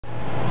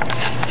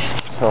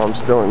So I'm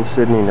still in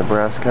Sydney,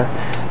 Nebraska,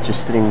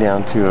 just sitting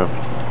down to a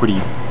pretty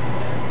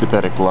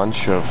pathetic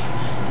lunch of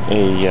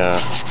a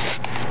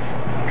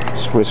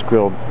Swiss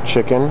grilled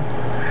chicken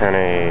and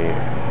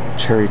a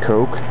cherry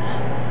coke.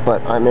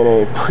 But I'm in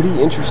a pretty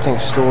interesting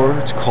store.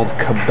 It's called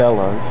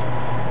Cabellos.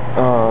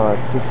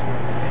 It's this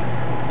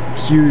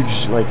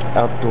huge, like,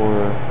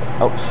 outdoor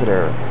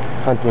outfitter,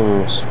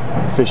 hunting,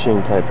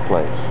 fishing type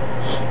place.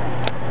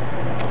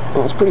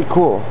 And it's pretty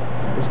cool.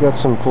 It's got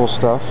some cool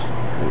stuff.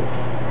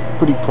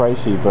 Pretty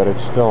pricey, but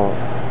it's still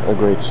a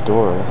great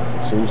store,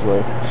 it seems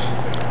like.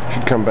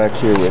 Should come back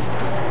here with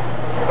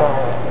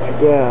my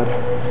dad.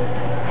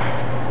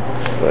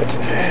 But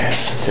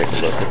take a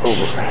look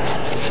over.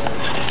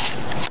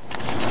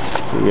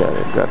 So yeah,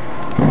 they've got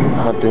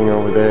hunting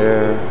over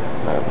there.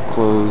 I have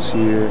clothes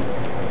here.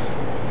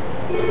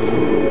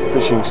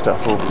 Fishing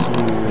stuff over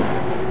here.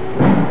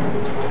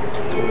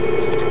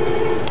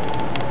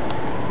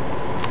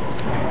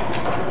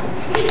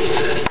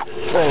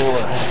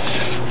 Anyway,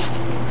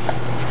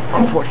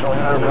 unfortunately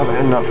I don't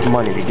have enough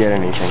money to get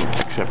anything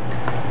except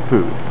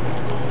food.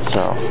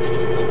 So,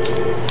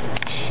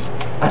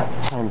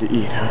 time to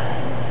eat, huh?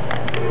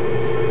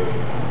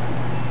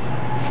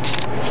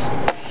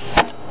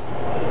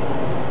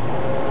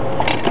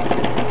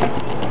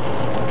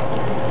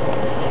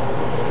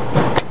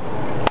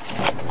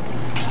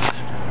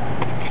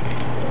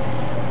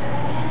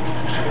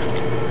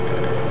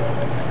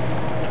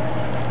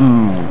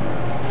 Mmm.